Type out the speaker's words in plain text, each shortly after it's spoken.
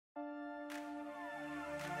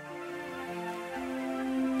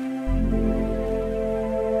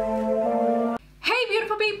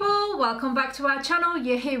welcome back to our channel.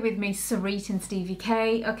 You're here with me, Sarit and Stevie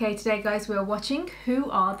K. Okay, today guys we're watching Who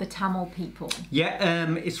Are the Tamil People?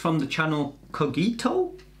 Yeah, it's from the channel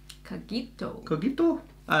Cogito. Cogito.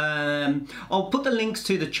 I'll put the links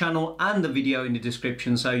to the channel and the video in the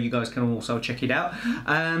description so you guys can also check it out.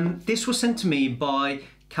 This was sent to me by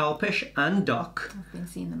Kalpesh and Doc. I've been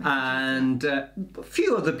seeing them. And a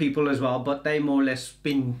few other people as well, but they more or less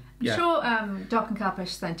been... Yeah. I'm sure Doc and Kalpesh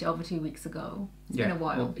sent it over 2 weeks ago. It's been a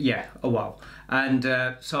while. Well, yeah, a while. And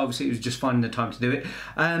so obviously it was just finding the time to do it.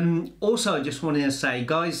 Also, I just wanted to say,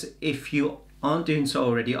 guys, if you aren't doing so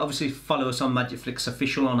already, obviously follow us on Magic Flicks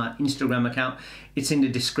Official on our Instagram account. It's in the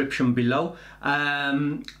description below.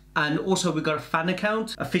 And also we've got a fan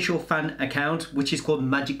account, official fan account, which is called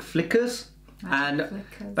Magic Flickers.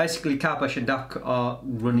 Basically Kalpesh and Doc are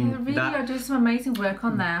running really that. They are doing some amazing work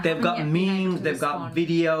on there. They've got memes, they've got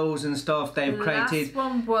videos and stuff they've created. The last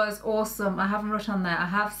one was awesome. I haven't rushed on there. I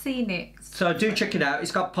have seen it. So do check it out.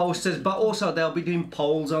 It's got posters, but also they'll be doing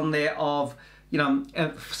polls on there of, you know,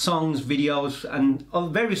 songs, videos and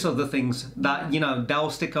various other things that, you know,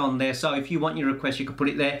 they'll stick on there. So if you want your request, you can put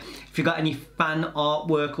it there. If you got any fan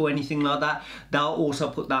artwork or anything like that, they'll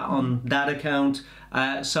also put that on that account.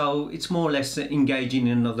 So it's more or less engaging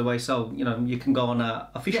in another way. So, you know, you can go on our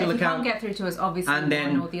official account. You can't get through to us, obviously, and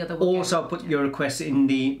then one or the other will also put your requests in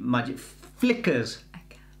the Magic Flickers.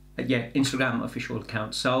 Yeah, Instagram official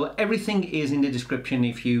account. So everything is in the description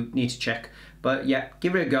if you need to check. But yeah,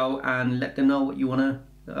 give it a go and let them know what you want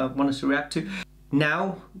us to react to.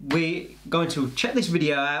 Now we're going to check this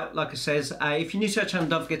video out. Like I says, if you're new to our channel,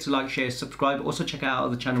 don't forget to like, share, subscribe. Also check out our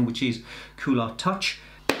other channel, which is Cool Art Touch.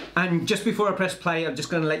 And just before I press play, I'm just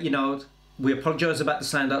going to let you know, we apologise about the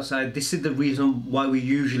sound outside. This is the reason why we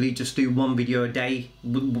usually just do one video a day.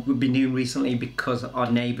 We've been doing recently because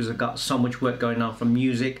our neighbours have got so much work going on, from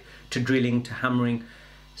music to drilling to hammering.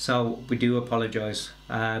 So we do apologise,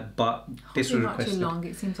 but this was requested. Not too long.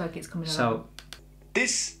 It seems like it's coming along.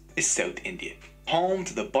 This is South India, home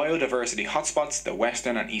to the biodiversity hotspots, the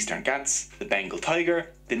Western and Eastern Ghats, the Bengal tiger,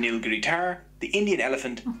 the Nilgiri tar, the Indian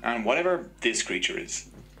elephant, and whatever this creature is.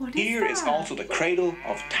 Here is also the cradle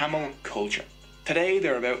of Tamil culture. Today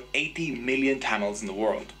there are about 80 million Tamils in the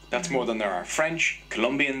world. That's more than there are French,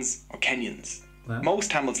 Colombians or Kenyans. Wow. Most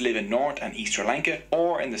Tamils live in North and East Sri Lanka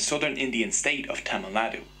or in the southern Indian state of Tamil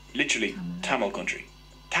Nadu, literally Tamil country.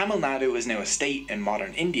 Tamil Nadu is now a state in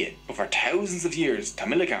modern India, but for thousands of years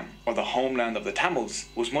Tamilakam, or the homeland of the Tamils,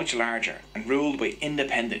 was much larger and ruled by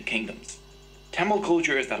independent kingdoms. Tamil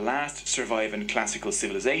culture is the last surviving classical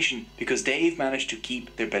civilization because they've managed to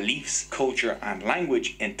keep their beliefs, culture and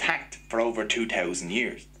language intact for over 2,000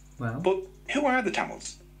 years. Wow. But who are the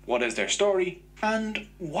Tamils? What is their story? And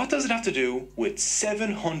what does it have to do with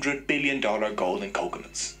 $700 billion golden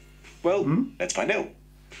coconuts? Well, let's find out.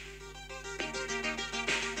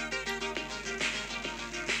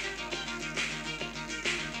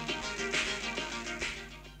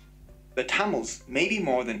 The Tamils, maybe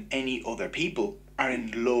more than any other people, are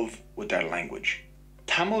in love with their language.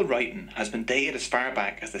 Tamil writing has been dated as far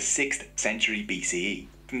back as the 6th century BCE,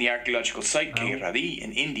 from the archaeological site Keeradi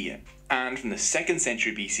in India, and from the 2nd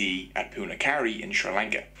century BCE at Punakari in Sri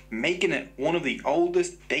Lanka, making it one of the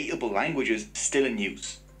oldest datable languages still in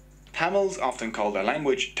use. Tamils often call their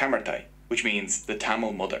language Tamartai, which means the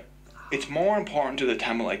Tamil mother. It's more important to the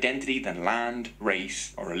Tamil identity than land,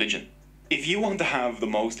 race or religion. If you want to have the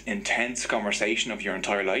most intense conversation of your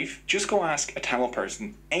entire life, just go ask a Tamil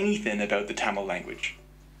person anything about the Tamil language.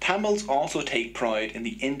 Tamils also take pride in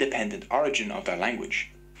the independent origin of their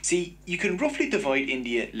language. See, you can roughly divide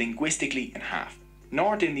India linguistically in half.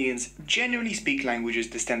 North Indians generally speak languages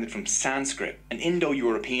descended from Sanskrit, an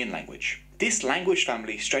Indo-European language. This language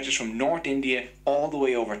family stretches from North India all the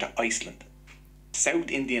way over to Iceland.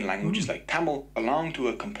 South Indian languages like Tamil belong to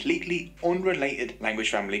a completely unrelated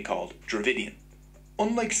language family called Dravidian.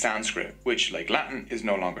 Unlike Sanskrit, which like Latin is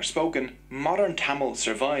no longer spoken, modern Tamil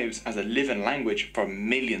survives as a living language for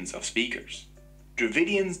millions of speakers.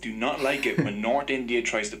 Dravidians do not like it when North India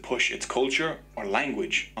tries to push its culture or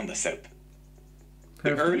language on the South.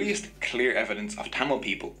 The earliest clear evidence of Tamil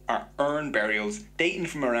people are urn burials dating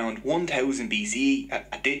from around 1000 BCE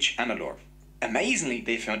at Adich and Alor. Amazingly,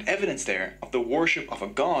 they found evidence there of the worship of a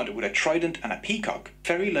god with a trident and a peacock,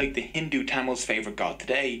 very like the Hindu Tamils' favourite god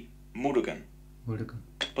today, Murugan.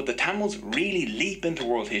 But the Tamils really leap into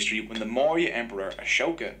world history when the Maurya Emperor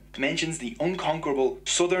Ashoka mentions the unconquerable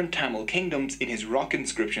southern Tamil kingdoms in his rock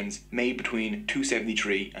inscriptions made between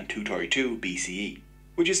 273 and 232 BCE.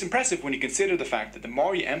 Which is impressive when you consider the fact that the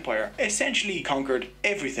Maurya Empire essentially conquered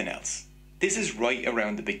everything else. This is right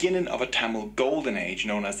around the beginning of a Tamil golden age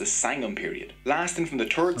known as the Sangam period, lasting from the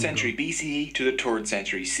 3rd century BCE to the 3rd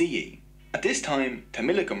century CE. At this time,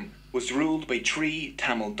 Tamilakam was ruled by 3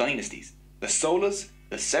 Tamil dynasties: the Solas,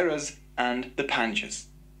 the Seras, and the Pandyas.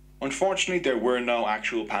 Unfortunately, there were no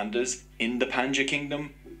actual pandas in the Pandya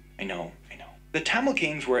kingdom. I know. The Tamil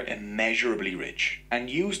kings were immeasurably rich and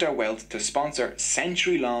used their wealth to sponsor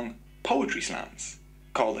century-long poetry slams,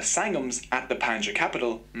 called the Sangams, at the Pandya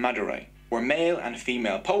capital, Madurai, where male and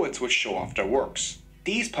female poets would show off their works.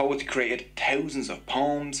 These poets created thousands of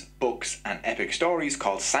poems, books, and epic stories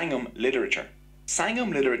called Sangam literature.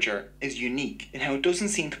 Sangam literature is unique in how it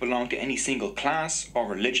doesn't seem to belong to any single class or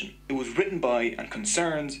religion. It was written by and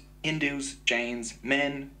concerns Hindus, Jains,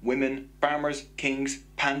 men, women, farmers, kings,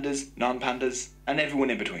 pandas, non-pandas, and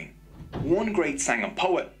everyone in between. One great Sangam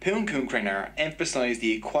poet, Poon Krenar, emphasised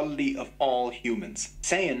the equality of all humans,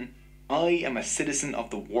 saying, "I am a citizen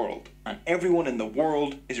of the world, and everyone in the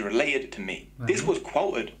world is related to me." This was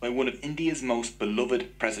quoted by one of India's most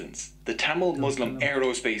beloved presidents, the Tamil Muslim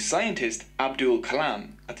aerospace scientist Abdul Kalam,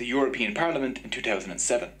 at the European Parliament in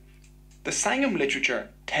 2007. The Sangam literature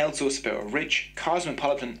tells us about a rich,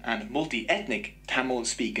 cosmopolitan and multi-ethnic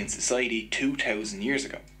Tamil-speaking society 2,000 years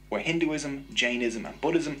ago, where Hinduism, Jainism and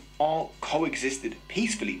Buddhism all coexisted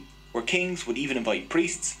peacefully, where kings would even invite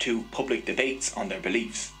priests to public debates on their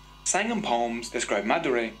beliefs. Sangam poems describe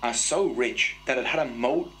Madurai as so rich that it had a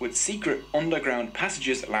moat with secret underground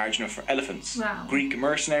passages large enough for elephants. Wow. Greek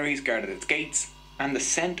mercenaries guarded its gates, and the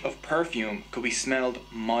scent of perfume could be smelled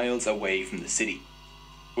miles away from the city,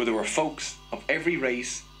 where there were folks of every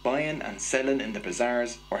race buying and selling in the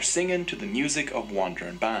bazaars or singing to the music of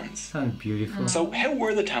wandering bands. Sounds beautiful. So how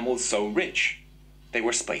were the Tamils so rich? They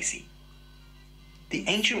were spicy. The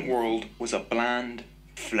ancient world was a bland,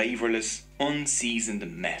 flavourless, unseasoned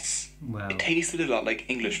mess. Wow. It tasted a lot like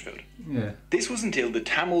English food. Yeah. This was until the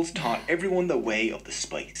Tamils taught everyone the way of the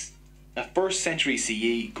spice. A 1st century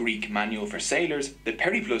CE Greek manual for sailors, the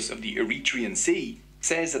Periplus of the Erythraean Sea,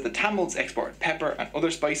 says that the Tamils exported pepper and other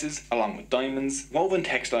spices, along with diamonds, woven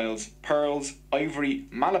textiles, pearls, ivory,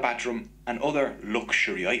 malabatrum, and other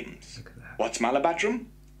luxury items. Look at that. What's malabatrum?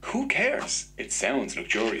 Who cares? It sounds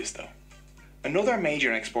luxurious though. Another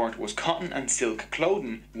major export was cotton and silk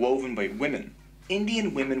clothing woven by women.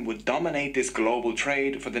 Indian women would dominate this global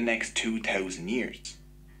trade for the next 2,000 years.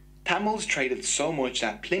 Tamils traded so much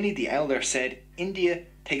that Pliny the Elder said India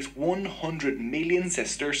takes 100 million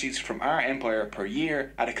sesterces from our empire per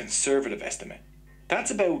year at a conservative estimate.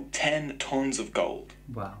 That's about 10 tons of gold.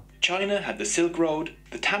 Wow. China had the Silk Road,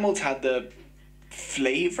 the Tamils had the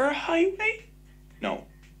Flavour Highway? No,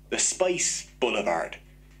 the Spice Boulevard.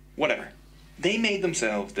 Whatever. They made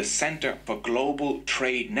themselves the centre of a global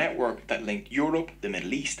trade network that linked Europe, the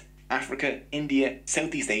Middle East, Africa, India,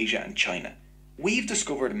 Southeast Asia and China. We've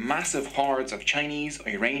discovered massive hoards of Chinese,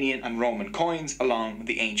 Iranian and Roman coins along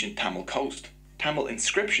the ancient Tamil coast. Tamil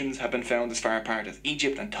inscriptions have been found as far apart as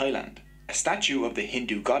Egypt and Thailand. A statue of the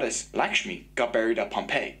Hindu goddess Lakshmi got buried at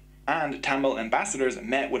Pompeii, and Tamil ambassadors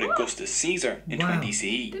met with Augustus Caesar in 20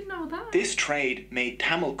 CE. Didn't know that. This trade made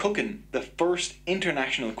Tamil cooking the first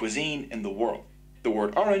international cuisine in the world. The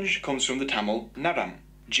word orange comes from the Tamil naram.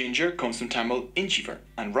 Ginger comes from Tamil inchivar,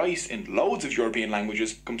 and rice in loads of European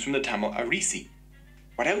languages comes from the Tamil arisi.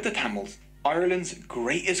 Without the Tamils, Ireland's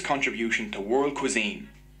greatest contribution to world cuisine,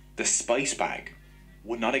 the spice bag,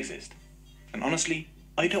 would not exist. And honestly,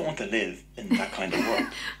 I don't want to live in that kind of world.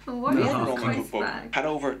 What is One a Roman spice cookbook bag? had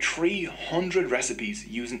over 300 recipes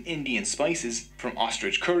using Indian spices, from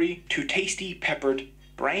ostrich curry to tasty peppered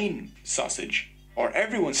brain sausage, or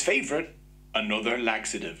everyone's favourite, another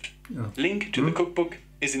laxative. Oh. Link to the cookbook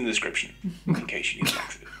is in the description, in case you need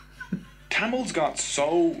laxative. Tamils got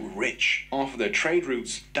so rich off of their trade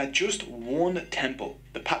routes that just one temple,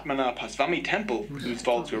 the Padmanabhaswamy temple, whose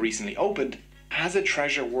vaults were recently opened, has a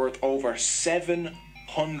treasure worth over $700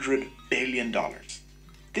 billion.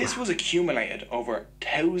 This was accumulated over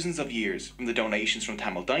thousands of years from the donations from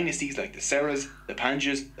Tamil dynasties like the Seras, the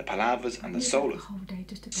Pandyas, the Pallavas and the Solas.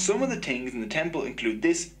 Some of the things in the temple include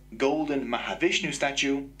this golden Mahavishnu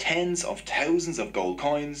statue, tens of thousands of gold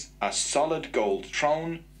coins, a solid gold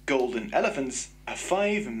throne, golden elephants, a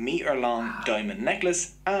 5-meter long diamond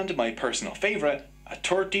necklace, and my personal favourite, a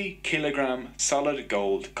 30-kilogram solid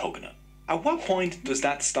gold coconut. At what point does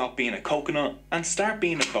that stop being a coconut and start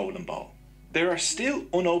being a bowling ball? There are still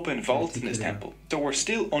unopened vaults in this temple, so we're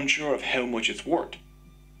still unsure of how much it's worth.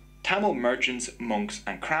 Tamil merchants, monks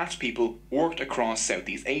and craftspeople worked across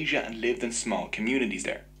Southeast Asia and lived in small communities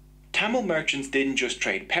there. Tamil merchants didn't just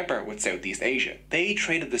trade pepper with Southeast Asia, they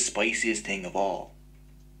traded the spiciest thing of all: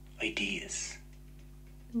 ideas.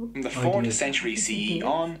 From the 4th century CE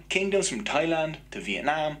on, kingdoms from Thailand to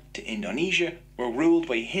Vietnam to Indonesia were ruled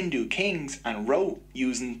by Hindu kings and wrote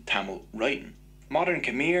using Tamil writing. Modern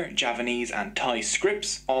Khmer, Javanese and Thai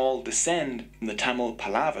scripts all descend from the Tamil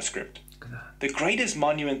Pallava script. The greatest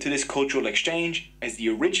monument to this cultural exchange is the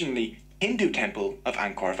originally Hindu temple of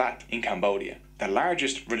Angkor Wat in Cambodia, the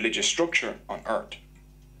largest religious structure on earth.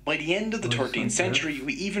 By the end of the 13th century,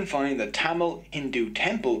 we even find the Tamil Hindu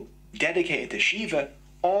temple dedicated to Shiva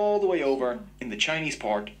all the way over in the Chinese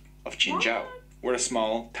port of Qinzhou, where a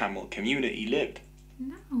small Tamil community lived.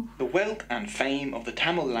 No. The wealth and fame of the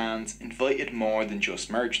Tamil lands invited more than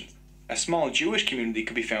just merchants. A small Jewish community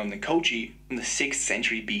could be found in Kochi from the 6th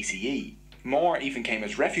century BCE. More even came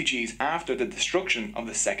as refugees after the destruction of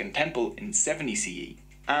the Second Temple in 70 CE.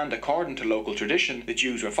 And according to local tradition, the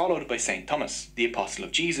Jews were followed by Saint Thomas, the apostle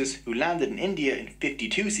of Jesus, who landed in India in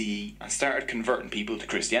 52 CE and started converting people to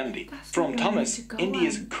Christianity. From Thomas,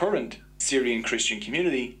 India's current Syrian Christian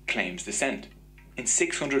community claims descent. In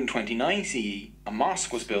 629 CE, a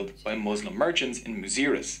mosque was built by Muslim merchants in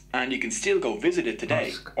Muziris, and you can still go visit it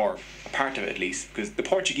today, or a part of it at least, because the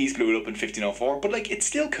Portuguese blew it up in 1504, but like, it's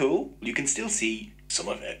still cool. You can still see some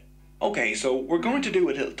of it. Okay, so we're going to do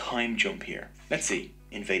a little time jump here. Let's see.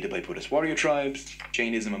 Invaded by Buddhist warrior tribes,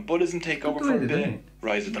 Jainism and Buddhism take over for a bit,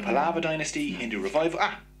 rise of the Pallava dynasty, Hindu revival.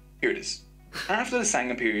 Here it is. After the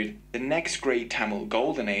Sangam period, the next great Tamil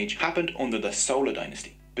golden age happened under the Sola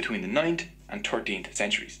dynasty, between the 9th and 13th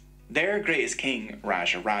centuries. Their greatest king,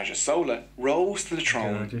 Raja Sola, rose to the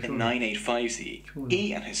throne in 985 CE.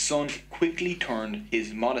 He and his son quickly turned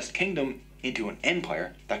his modest kingdom into an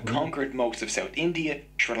empire that conquered most of South India,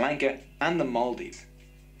 Sri Lanka and the Maldives.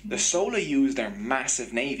 The Sola used their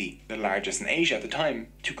massive navy, the largest in Asia at the time,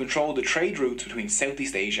 to control the trade routes between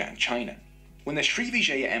Southeast Asia and China. When the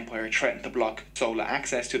Srivijaya Empire threatened to block Sola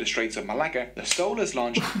access to the Straits of Malacca, the Solas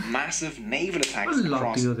launched massive naval attacks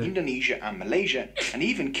across Indonesia and Malaysia and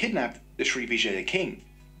even kidnapped the Srivijaya king.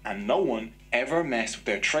 And no one ever messed with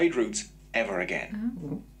their trade routes ever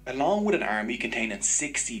again. Along with an army containing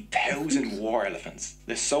 60,000 war elephants,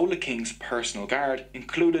 the Sola king's personal guard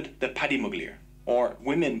included the Padimuglir, or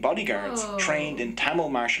women bodyguards trained in Tamil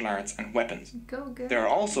martial arts and weapons. There are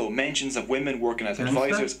also mentions of women working as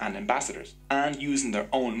advisors and ambassadors, and using their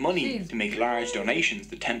own money to make large donations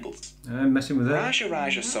to temples. Messing with that.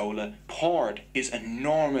 Raja Sola poured his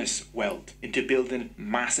enormous wealth into building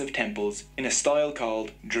massive temples in a style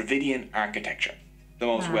called Dravidian architecture. The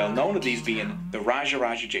most well known of these being the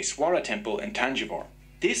Rajaraja Jeswara temple in Tanjavur.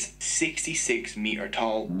 This 66-metre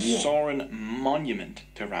tall soaring monument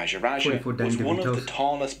to Rajaraja was one of the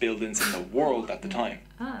tallest buildings in the world at the time.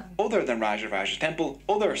 Other than Rajaraja's temple,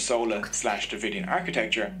 other Sola/Dravidian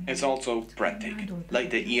architecture is also breathtaking,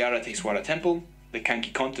 like the Iara Teswara temple, the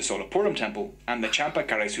Kankikonta Solapuram temple, and the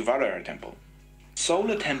Champakaresuvara temple.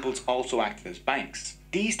 Sola temples also acted as banks.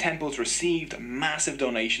 These temples received massive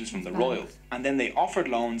donations from the royals, and then they offered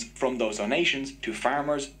loans from those donations to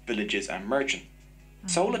farmers, villages and merchants.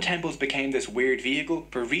 Sola temples became this weird vehicle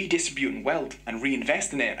for redistributing wealth and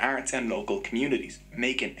reinvesting it in arts and local communities,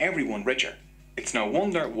 making everyone richer. It's no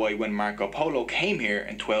wonder why when Marco Polo came here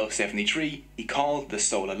in 1273, he called the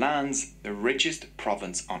Sola lands the richest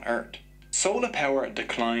province on earth. Sola power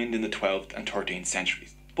declined in the 12th and 13th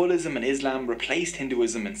centuries. Buddhism and Islam replaced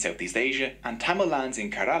Hinduism in Southeast Asia, and Tamil lands in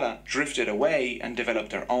Kerala drifted away and developed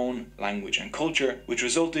their own language and culture, which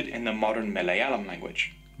resulted in the modern Malayalam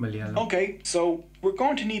language. Okay, so we're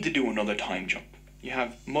going to need to do another time jump. You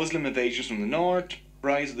have Muslim invasions from the north,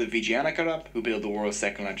 rise of the Vijayanagara, who built the world's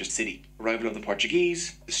second largest city, arrival of the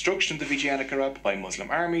Portuguese, destruction of the Vijayanagara by Muslim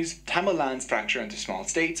armies, Tamil lands fracture into small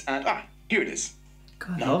states, and here it is.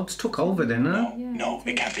 God, no, it's took over then, huh? No,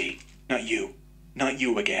 it can't be. Not you. Not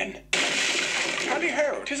you again. Tally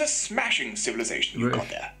ho, 'tis a smashing civilization you've got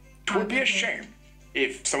there. 'Twould be a shame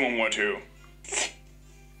if someone were to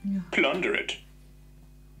plunder it.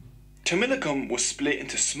 Tamilakam was split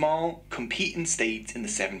into small, competing states in the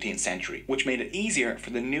 17th century, which made it easier for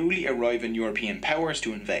the newly arriving European powers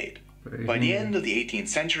to invade. By the end of the 18th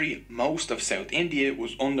century, most of South India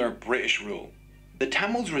was under British rule. The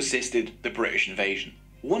Tamils resisted the British invasion.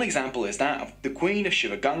 One example is that of the Queen of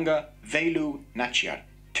Shivaganga, Velu Nachiyar.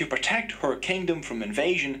 To protect her kingdom from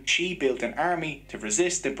invasion, she built an army to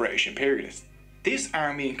resist the British imperialists. This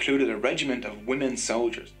army included a regiment of women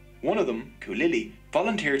soldiers. One of them, Kulili,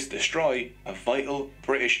 volunteered to destroy a vital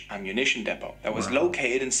British ammunition depot that was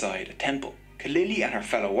located inside a temple. Kulili and her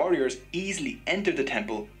fellow warriors easily entered the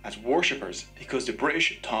temple as worshippers because the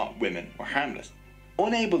British thought women were harmless.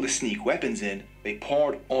 Unable to sneak weapons in, they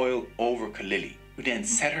poured oil over Kulili, who then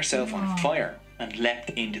set herself on fire and leapt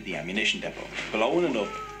into the ammunition depot, blowing it up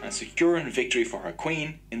and securing victory for her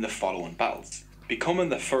queen in the following battles, becoming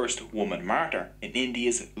the first woman martyr in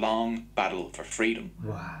India's long battle for freedom.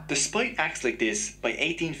 Wow. Despite acts like this, by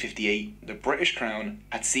 1858 the British Crown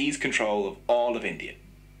had seized control of all of India.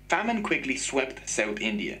 Famine quickly swept South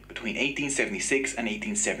India between 1876 and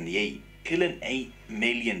 1878, killing 8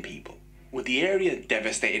 million people. With the area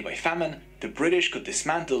devastated by famine, the British could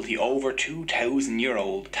dismantle the over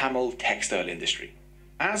 2,000-year-old Tamil textile industry.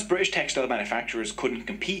 As British textile manufacturers couldn't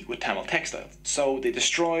compete with Tamil textiles, so they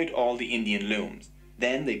destroyed all the Indian looms.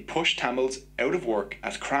 Then they pushed Tamils out of work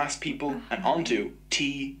as craftspeople and onto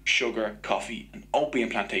tea, sugar, coffee and opium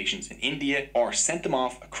plantations in India, or sent them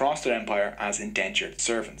off across their empire as indentured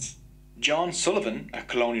servants. John Sullivan, a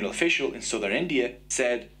colonial official in southern India,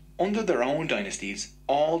 said, under their own dynasties,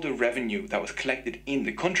 all the revenue that was collected in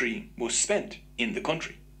the country was spent in the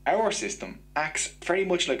country. Our system acts very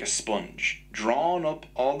much like a sponge, drawing up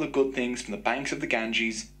all the good things from the banks of the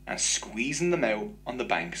Ganges and squeezing them out on the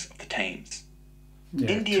banks of the Thames. Yeah,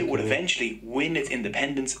 India would eventually win its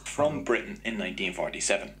independence from Britain in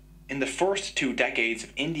 1947. In the first 2 decades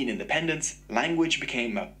of Indian independence, language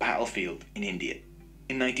became a battlefield in India.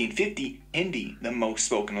 In 1950, Hindi, the most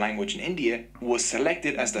spoken language in India, was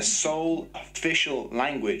selected as the sole official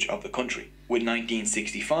language of the country, with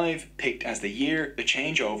 1965 picked as the year the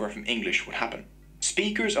changeover from English would happen.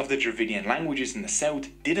 Speakers of the Dravidian languages in the south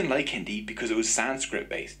didn't like Hindi because it was Sanskrit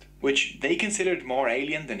based, which they considered more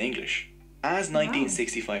alien than English. As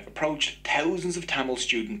 1965 approached, thousands of Tamil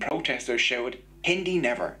student protesters shouted, "Hindi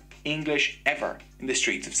never, English ever," in the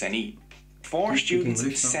streets of Senni. 4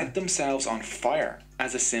 students set themselves on fire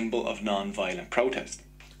as a symbol of non-violent protest.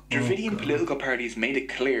 Dravidian political parties made it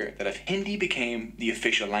clear that if Hindi became the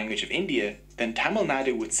official language of India, then Tamil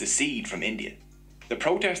Nadu would secede from India. The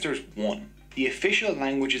protesters won. The Official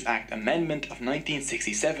Languages Act Amendment of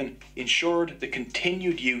 1967 ensured the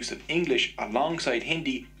continued use of English alongside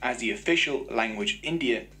Hindi as the official language of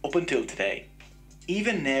India up until today.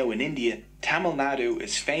 Even now in India, Tamil Nadu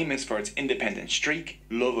is famous for its independent streak,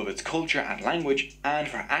 love of its culture and language, and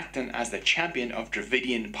for acting as the champion of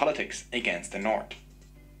Dravidian politics against the north.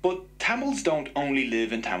 But Tamils don't only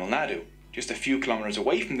live in Tamil Nadu. Just a few kilometres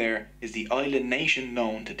away from there is the island nation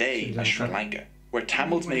known today as Sri Lanka, where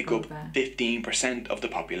Tamils make up 15% of the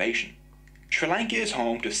population. Sri Lanka is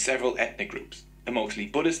home to several ethnic groups. The mostly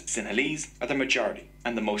Buddhist Sinhalese are the majority,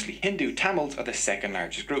 and the mostly Hindu Tamils are the second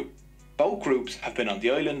largest group. Both groups have been on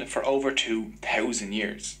the island for over 2,000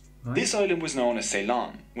 years. Right. This island was known as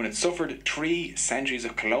Ceylon when it suffered 3 centuries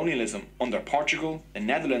of colonialism under Portugal, the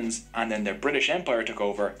Netherlands, and then the British Empire took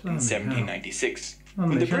over in 1796.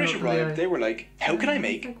 When the British arrived, they were like, how can I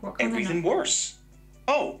make everything worse?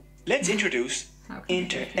 Oh, let's introduce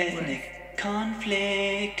inter-ethnic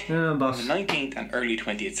conflict. In the 19th and early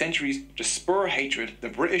 20th centuries, to spur hatred, the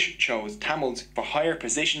British chose Tamils for higher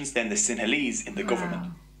positions than the Sinhalese in the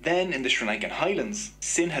government. Then, in the Sri Lankan highlands,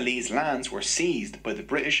 Sinhalese lands were seized by the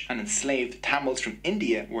British and enslaved Tamils from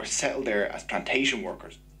India were settled there as plantation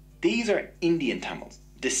workers. These are Indian Tamils,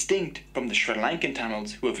 distinct from the Sri Lankan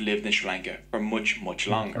Tamils who have lived in Sri Lanka for much, much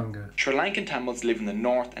longer. Sri Lankan Tamils live in the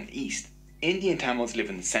north and east. Indian Tamils live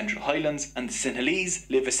in the central highlands, and the Sinhalese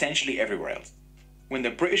live essentially everywhere else. When the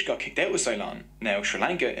British got kicked out of Ceylon, now Sri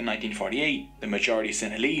Lanka, in 1948, the majority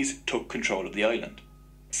Sinhalese took control of the island.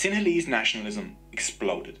 Sinhalese nationalism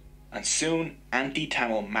exploded, and soon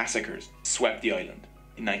anti-Tamil massacres swept the island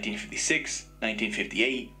in 1956,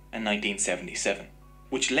 1958 and 1977,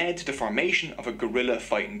 which led to the formation of a guerrilla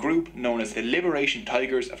fighting group known as the Liberation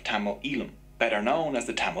Tigers of Tamil Eelam, better known as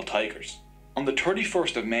the Tamil Tigers. On the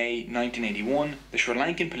 31st of May 1981, the Sri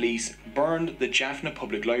Lankan police burned the Jaffna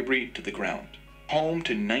Public Library to the ground, home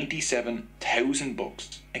to 97,000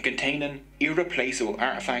 books and containing irreplaceable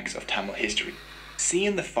artefacts of Tamil history.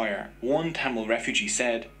 Seeing the fire, one Tamil refugee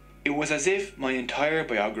said, "It was as if my entire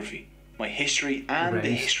biography, my history and the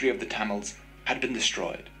history of the Tamils had been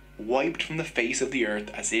destroyed, wiped from the face of the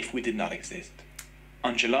earth as if we did not exist."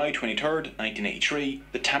 On July 23, 1983,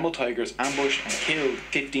 the Tamil Tigers ambushed and killed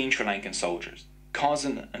 15 Sri Lankan soldiers,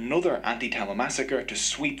 causing another anti-Tamil massacre to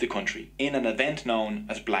sweep the country in an event known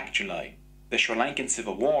as Black July. The Sri Lankan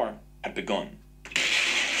Civil War had begun.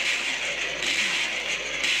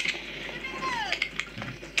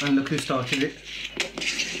 And look who started it.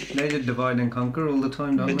 They did divide and conquer all the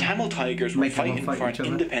time, don't they? The Tamil Tigers were fighting for an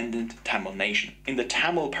independent Tamil nation in the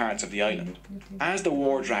Tamil parts of the island. As the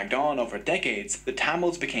war dragged on over decades, the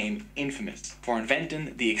Tamils became infamous for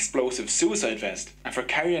inventing the explosive suicide vest and for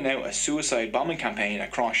carrying out a suicide bombing campaign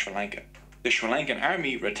across Sri Lanka. the Sri Lankan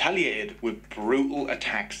army retaliated with brutal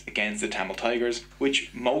attacks against the Tamil Tigers,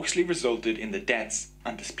 which mostly resulted in the deaths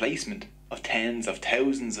and displacement of tens of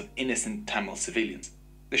thousands of innocent Tamil civilians.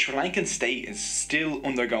 The Sri Lankan state is still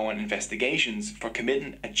undergoing investigations for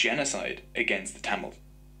committing a genocide against the Tamils.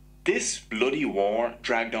 This bloody war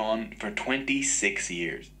dragged on for 26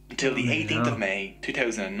 years, until the 18th of May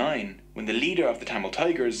 2009, when the leader of the Tamil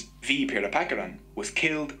Tigers, V. Pirapakaran, was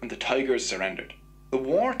killed and the Tigers surrendered. The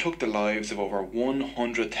war took the lives of over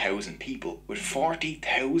 100,000 people, with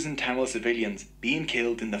 40,000 Tamil civilians being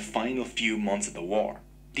killed in the final few months of the war.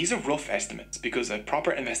 These are rough estimates because a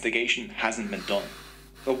proper investigation hasn't been done.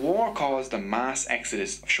 The war caused a mass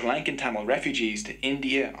exodus of Sri Lankan Tamil refugees to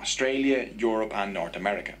India, Australia, Europe and North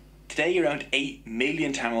America. Today around 8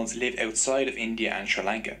 million Tamils live outside of India and Sri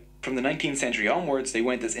Lanka. From the 19th century onwards, they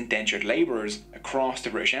went as indentured labourers across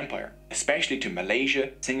the British Empire, especially to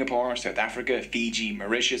Malaysia, Singapore, South Africa, Fiji,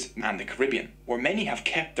 Mauritius and the Caribbean, where many have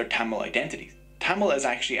kept their Tamil identities. Tamil is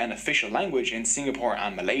actually an official language in Singapore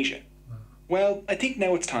and Malaysia. Well, I think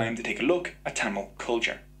now it's time to take a look at Tamil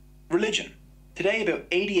culture. Religion. Today about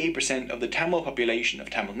 88% of the Tamil population of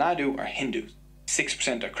Tamil Nadu are Hindus,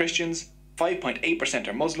 6% are Christians, 5.8%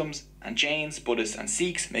 are Muslims, and Jains, Buddhists and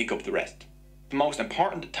Sikhs make up the rest. The most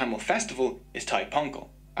important Tamil festival is Thai Pongal,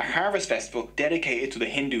 a harvest festival dedicated to the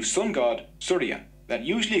Hindu sun god Surya that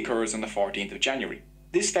usually occurs on the 14th of January.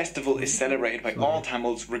 This festival is celebrated by all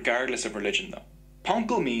Tamils regardless of religion though.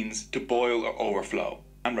 Pongal means to boil or overflow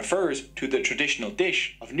and refers to the traditional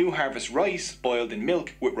dish of new harvest rice boiled in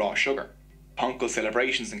milk with raw sugar. Pongal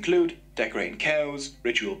celebrations include decorating cows,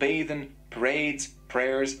 ritual bathing, parades,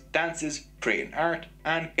 prayers, dances, creating art,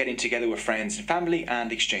 and getting together with friends and family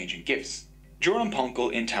and exchanging gifts. During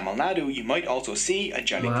Pongal in Tamil Nadu, you might also see a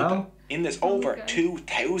Jallikattu. In this over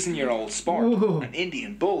 2,000-year-old sport, an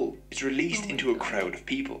Indian bull is released into a crowd of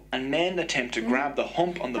people, and men attempt to grab the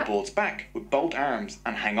hump on the bull's back with both arms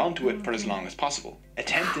and hang onto it for as long as possible,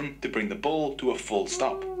 attempting to bring the bull to a full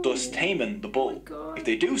stop, thus taming the bull. If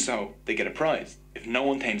they do so, they get a prize. If no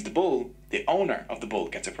one tames the bull, the owner of the bull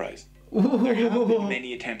gets a prize. There have been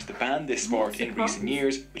many attempts to ban this sport in recent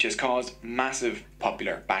years, which has caused massive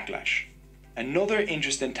popular backlash. Another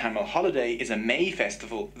interesting Tamil holiday is a May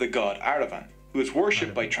festival for the god Aravan, who is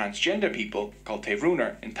worshipped by transgender people called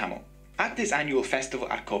Terunar in Tamil. At this annual festival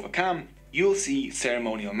at Kovakam, you'll see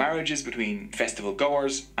ceremonial marriages between festival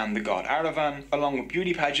goers and the god Aravan, along with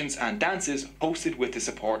beauty pageants and dances hosted with the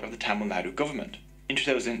support of the Tamil Nadu government. In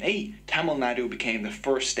 2008, Tamil Nadu became the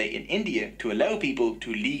first state in India to allow people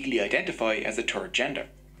to legally identify as a third gender.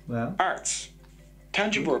 Well. Arts.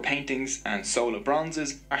 Tanjore paintings and solar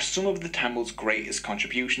bronzes are some of the Tamils' greatest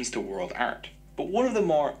contributions to world art. But one of the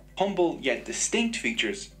more humble yet distinct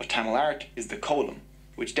features of Tamil art is the kolam,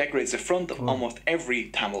 which decorates the front of almost every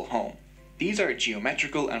Tamil home. These are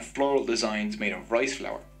geometrical and floral designs made of rice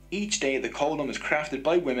flour. Each day the kolam is crafted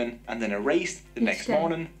by women and then erased the next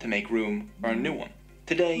morning to make room for a new one.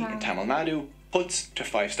 Today in Tamil Nadu, huts to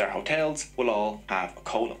 5-star hotels will all have a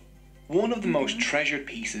kolam. One of the most treasured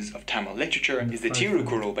pieces of Tamil literature is the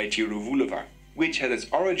Tirukkural by Tiruvulluvar, which has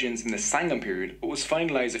its origins in the Sangam period but was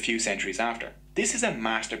finalised a few centuries after. This is a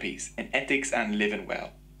masterpiece in ethics and living well.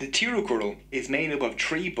 The Tirukkural is made up of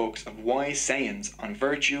 3 books of wise sayings on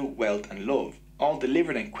virtue, wealth and love, all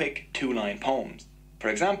delivered in quick 2-line poems. For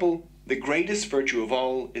example, the greatest virtue of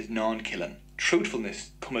all is non-killing,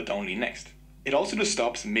 truthfulness cometh only next. It also just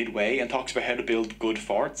stops midway and talks about how to build good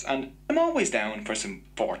forts, and I'm always down for some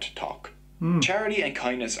fort talk. Charity and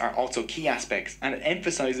kindness are also key aspects, and it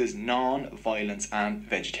emphasises non-violence and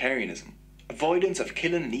vegetarianism. Avoidance of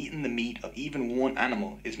killing and eating the meat of even one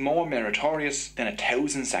animal is more meritorious than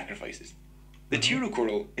 1,000 sacrifices. The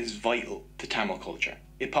Tirukkural is vital to Tamil culture.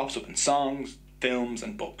 It pops up in songs, films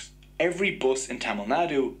and books. Every bus in Tamil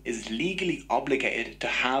Nadu is legally obligated to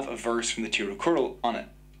have a verse from the Tirukkural on it.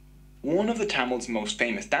 One of the Tamils' most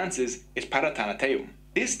famous dances is Bharatanatyam.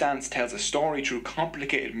 This dance tells a story through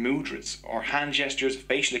complicated mudras or hand gestures,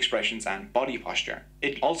 facial expressions and body posture.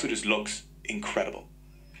 It also just looks incredible.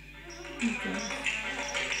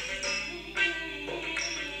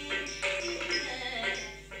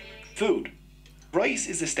 Food. Rice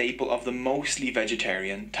is a staple of the mostly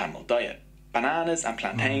vegetarian Tamil diet. Bananas and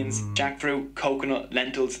plantains, jackfruit, coconut,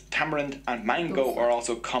 lentils, tamarind and mango are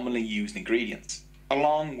also commonly used ingredients,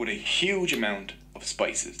 along with a huge amount of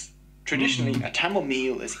spices. Traditionally, a Tamil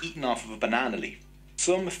meal is eaten off of a banana leaf.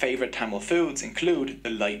 Some favourite Tamil foods include the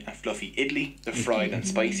light and fluffy idli, the fried and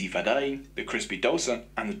spicy vadai, the crispy dosa,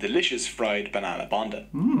 and the delicious fried banana bonda.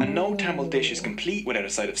 And no Tamil dish is complete without a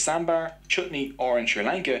side of sambar, chutney, or in Sri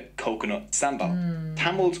Lanka, coconut sambal.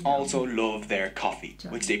 Tamils also love their coffee,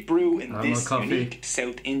 which they brew in this unique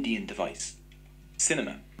South Indian device.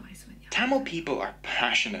 Cinema. Tamil people are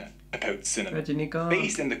passionate about cinema.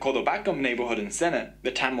 Based in the Kodobakam neighbourhood in Senna,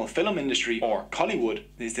 the Tamil film industry, or Kollywood,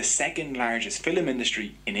 is the second largest film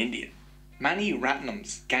industry in India. Mani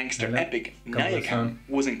Ratnam's gangster epic Nayakam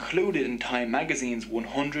was included in Time magazine's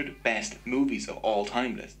 100 best movies of all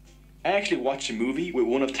time list. I actually watched a movie with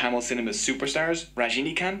one of Tamil cinema's superstars,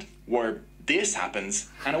 Rajinikanth, where this happens,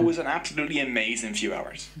 and it was an absolutely amazing few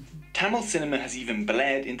hours. Tamil cinema has even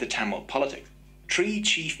bled into Tamil politics. 3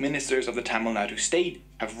 chief ministers of the Tamil Nadu state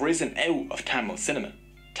have risen out of Tamil cinema.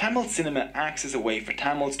 Tamil cinema acts as a way for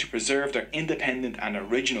Tamils to preserve their independent and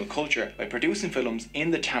original culture by producing films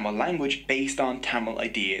in the Tamil language based on Tamil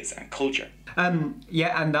ideas and culture.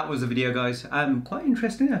 Yeah, and that was the video, guys. Quite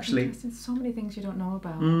interesting, actually. There's so many things you don't know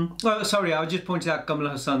about. Well, sorry, I was just pointing out Kamal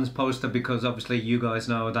Hassan's poster because obviously you guys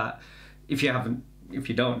know that if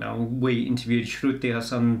you don't know, we interviewed Shruti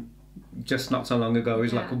Hassan just not so long ago. It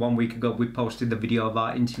was like 1 week ago. We posted the video of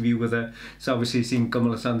our interview with her, so obviously seeing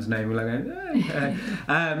Kamal Hassan's name, we're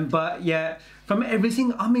like, but yeah, from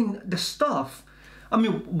everything, I mean, the stuff, I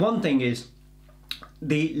mean, one thing is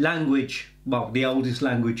the language, well, the oldest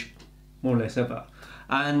language more or less ever,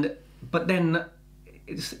 but then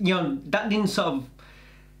it's, you know, that didn't sort of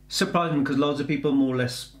surprise me because loads of people more or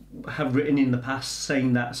less have written in the past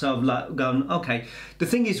saying that, so I've like gone, okay, the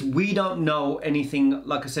thing is we don't know anything.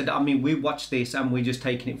 Like I said, I mean, we watched this and we're just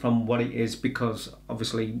taking it from what it is because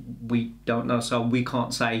obviously we don't know, so we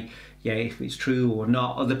can't say yeah if it's true or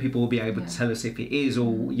not. Other people will be able to tell us if it is,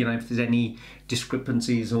 or you know, if there's any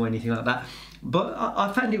discrepancies or anything like that. But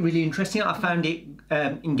I found it really interesting. I found it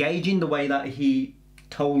engaging the way that he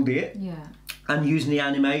told it, and using the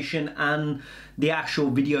animation and the actual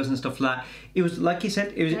videos and stuff like that. It was, like you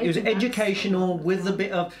said, it was educational with a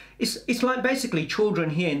bit of, it's like basically children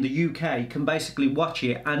here in the UK can basically watch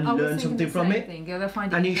it and learn something from it. They'll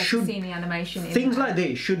find it interesting seeing the animation. Things like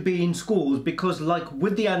this should be in schools because, like,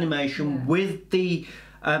 with the animation, with the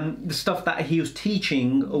stuff that he was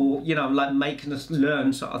teaching, or you know, like making us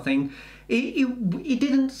learn sort of thing, it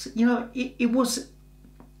didn't, you know, it was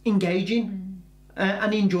engaging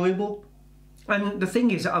and enjoyable. And the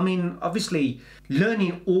thing is, I mean, obviously,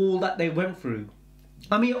 learning all that they went through,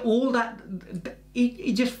 I mean, all that,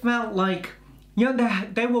 it just felt like, you know,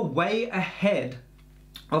 they were way ahead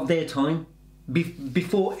of their time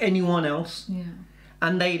before anyone else.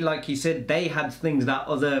 And they, like he said, they had things that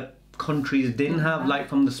other countries didn't have, like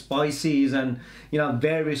from the spices and, you know,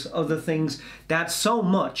 various other things. They had so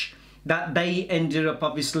much that they ended up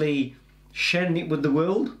obviously sharing it with the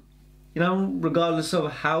world. You know, regardless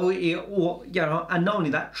of how it, or, you know, and not only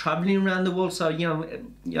that, traveling around the world. So, you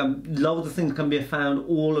know, loads of things can be found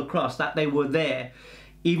all across that they were there,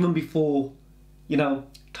 even before, you know,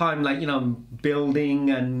 time, like, you know, building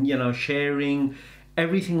and, you know, sharing.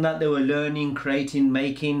 Everything that they were learning, creating,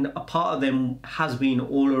 making, a part of them has been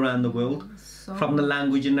all around the world, from the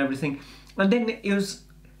language and everything. And then it was,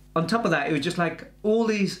 on top of that, it was just like all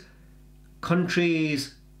these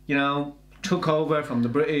countries, you know, took over from the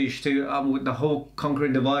British to with the whole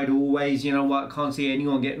conquering divide always, you know what, can't see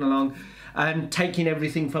anyone getting along, and taking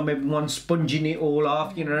everything from everyone, sponging it all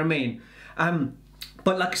off, you know what I mean?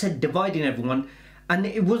 But like I said, dividing everyone, and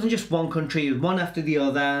it wasn't just one country, it was one after the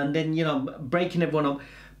other, and then, you know, breaking everyone up,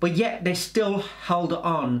 but yet they still held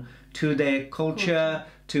on to their culture,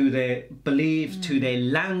 to their beliefs, to their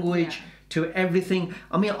language, to everything.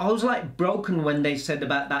 I mean, I was like broken when they said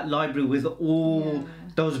about that library with all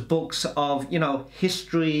those books of, you know,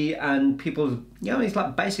 history and people's, you know, it's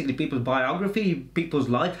like basically people's biography, people's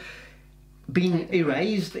life being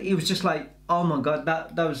erased. It was just like, oh my God,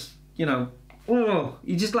 that was, you know, oh,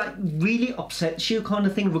 it just like really upsets you kind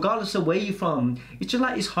of thing, regardless of where you're from. It's just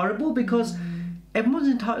like, it's horrible because everyone's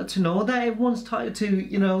entitled to know that. Everyone's entitled to,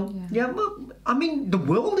 you know, well, I mean, the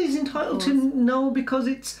world is entitled to know because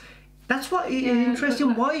that's what is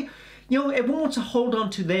interesting. Why, you know, everyone wants to hold on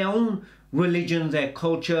to their own religions, their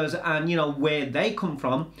cultures, and, you know, where they come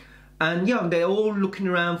from. And, you know, they're all looking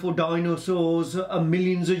around for dinosaurs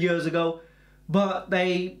millions of years ago, but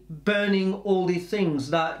they burning all these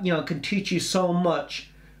things that, you know, can teach you so much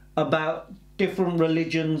about different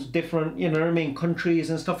religions, different, you know what I mean, countries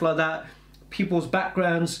and stuff like that, people's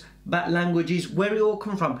backgrounds, languages, where it all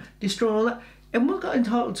come from. Destroy all that. everyone's got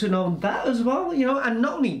entitled to know that as well, you know, and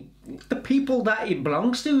not only the people that it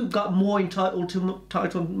belongs to got more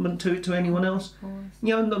entitlement to it to anyone else.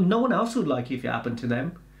 You know, no one else would like it if it happened to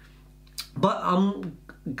them. But I'm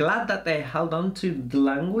glad that they held on to the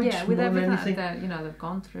language with more than everything anything. that you know they've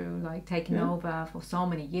gone through, like taking over for so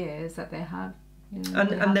many years, that they have. You know,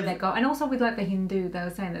 and also with like the Hindu, they were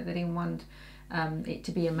saying that they didn't want it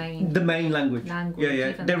to be the main language.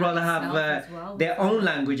 Yeah. They'd rather have their own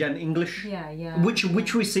language and English.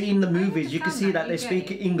 Which we see in the movies. You can see that they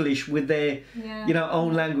speak English with their you know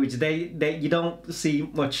own language. They you don't see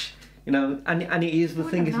much, you know, and it is the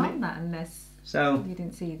thing, isn't it? That unless so you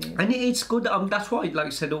didn't see this. And it's good. That's why, like I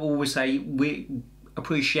said, I always say we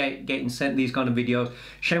appreciate getting sent these kind of videos.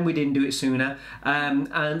 Shame we didn't do it sooner.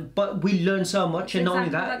 But we learn so much, and not only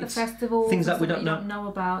that, like the festivals, things that we don't know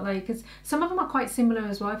about. Like, because some of them are quite similar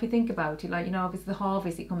as well. If you think about it, like, you know, obviously the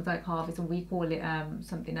harvest, it comes like harvest, and we call it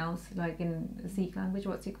something else, like in the Sikh language.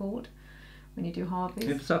 What's it called when you do harvest?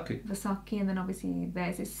 Vaisakhi. And then obviously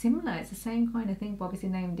theirs is similar. It's the same kind of thing, but obviously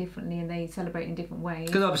named differently, and they celebrate in different ways.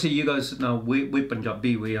 Because obviously you guys know we're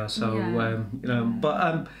Punjabi, we are, so you know,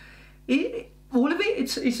 but all of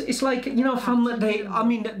it, it's like, you know, from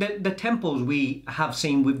the temples we have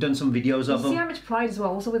seen, we've done some videos of them. See how much pride as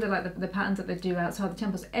well, also with the patterns that they do outside the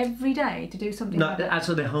temples every day to do something.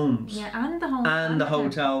 Outside their homes. Yeah, and the homes. And the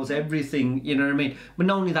hotels, everything, you know what I mean? But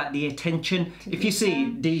not only that, the attention, if you see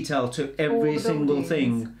detail to every single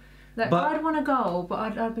thing. Like, but I'd want to go,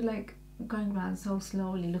 but I'd be like, going around so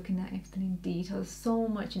slowly, looking at everything in detail. There's so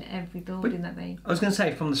much in every building that they... I was going to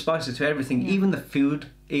say, from the spices to everything, even the food,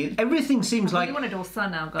 everything seems like... You want to do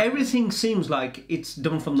sun now, guys. Everything seems like it's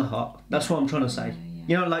done from the heart. That's what I'm trying to say.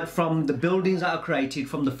 You know, like from the buildings that are created,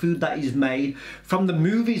 from the food that is made, from the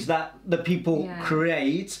movies that the people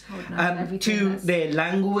create, to their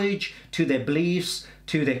language, to their beliefs,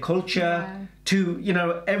 to their culture, to, you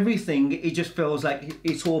know, everything. It just feels like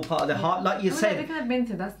it's all part of their heart, like you said. Everything they've been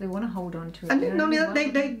through, they want to hold on to it. And not only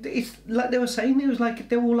that, it's like they were saying, it was like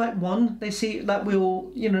they're all like one. They see it like we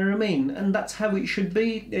all, you know what I mean, and that's how it should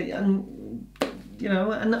be. And you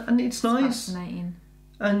know, and it's nice. Fascinating.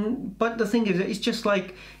 But the thing is, it's just like,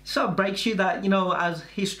 it sort of breaks you that, you know, as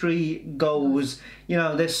history goes, you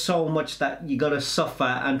know, there's so much that you got to suffer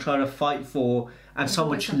and try to fight for, and so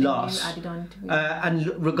much loss.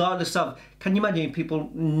 And regardless of, can you imagine if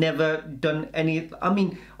people never done any? I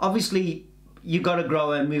mean, obviously you got to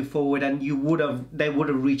grow and move forward, and they would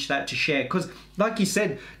have reached out to share, because like you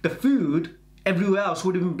said, the food everywhere else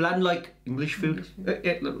would have been bland, like English food.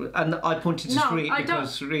 And I pointed to street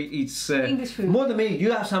because street it's English food. More than me.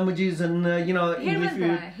 You have sandwiches and you know, English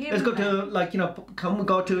food. Let's go to, like, you know, can we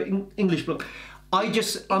go to English block? I'm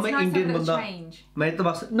an Indian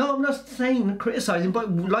banda. No, I'm not saying criticising,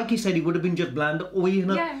 but like you said, it would have been just bland, or you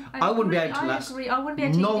know, I wouldn't be able to last. I wouldn't be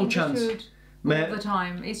able to eat English food all the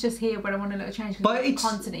time. It's just here, but I want a little change. But it's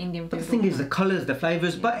constant Indian food. The thing is, the colours, the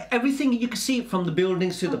flavours, but everything, you can see it from the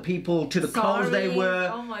buildings to the people to the clothes they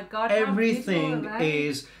wear. Oh my God! Everything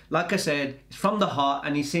is, like I said, it's from the heart,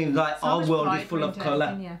 and it seems like our world is full of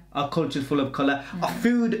colour. Our culture is full of colour. Our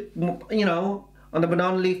food, you know, on the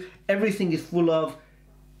banana leaf, everything is full of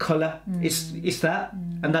colour. It's that,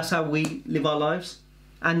 and that's how we live our lives.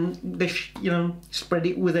 And they, you know, spread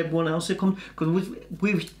it with everyone else who comes, because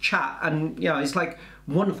we chat, and you know, it's like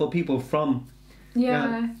wonderful people from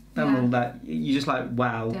Tamil that you just like,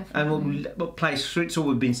 wow. Definitely. And what place? It's all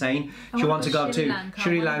we've been saying. She wants to go to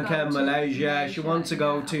Sri Lanka, Malaysia. She wants to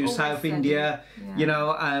go to South India. You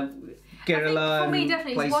know. Kerala, for me,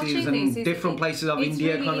 definitely, places and different places of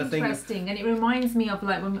India, really kind of thing. It's interesting, and it reminds me of,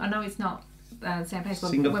 like, when, I know it's not the same place,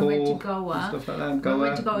 but Singapore, when we went to Goa, stuff like that. Goa. When we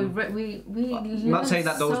went to Goa, we I'm not saying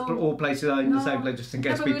that those all places are in the same place, just in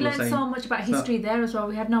case people are saying. We learned so much about history there as well.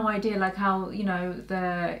 We had no idea, like, how, you know,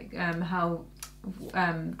 how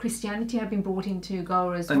Christianity had been brought into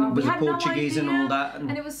Goa as well. And with the Portuguese and all that.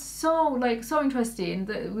 And it was so interesting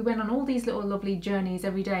that we went on all these little lovely journeys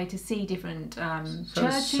every day to see different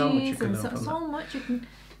churches. So much you can learn from that.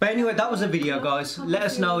 But anyway, that was a video, guys. Let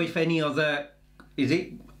us know if any other...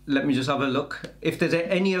 Let me just have a look. If there's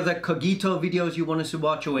any other Cogito videos you want us to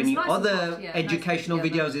watch, or any other educational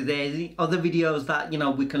videos, is there any other videos that, you know,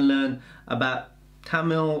 we can learn about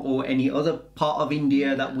Tamil or any other part of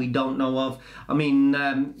India that we don't know of? I mean,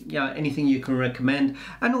 yeah, anything you can recommend,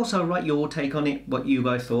 and also write your take on it, what you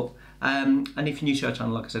guys thought. And if you're new to our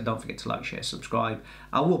channel, like I said, don't forget to like, share, subscribe.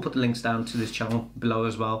 I will put the links down to this channel below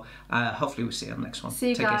as well. Hopefully we'll see you on the next one. See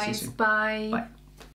you guys. Bye. Bye.